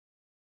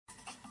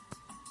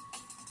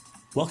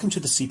Welcome to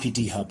the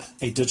CPD HUB,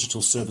 a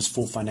digital service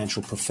for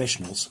financial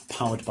professionals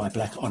powered by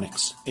BLACK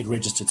ONYX, a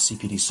registered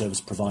CPD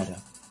service provider.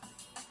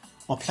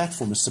 Our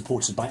platform is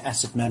supported by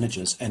asset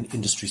managers and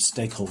industry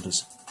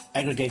stakeholders,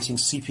 aggregating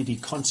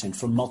CPD content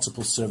from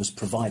multiple service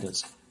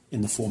providers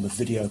in the form of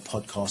video,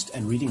 podcast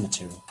and reading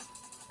material,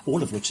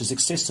 all of which is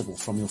accessible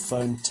from your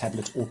phone,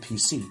 tablet or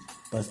PC,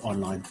 both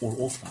online or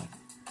offline.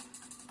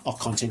 Our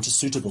content is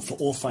suitable for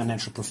all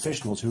financial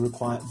professionals who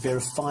require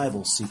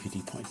verifiable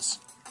CPD points,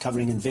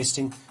 covering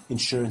investing,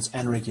 insurance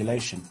and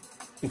regulation,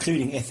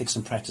 including ethics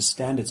and practice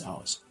standards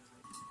hours.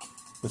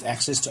 With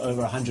access to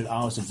over 100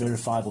 hours of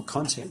verifiable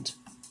content,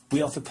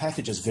 we offer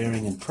packages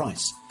varying in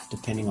price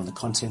depending on the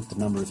content, the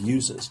number of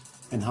users,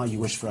 and how you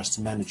wish for us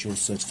to manage your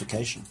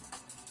certification.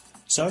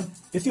 So,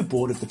 if you're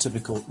bored of the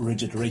typical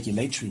rigid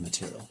regulatory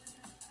material,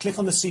 click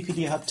on the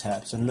CPD Hub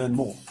tabs and learn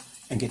more,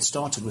 and get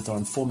started with our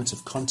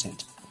informative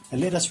content,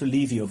 and let us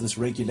relieve you of this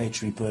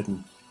regulatory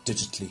burden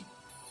digitally.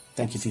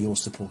 Thank you for your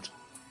support.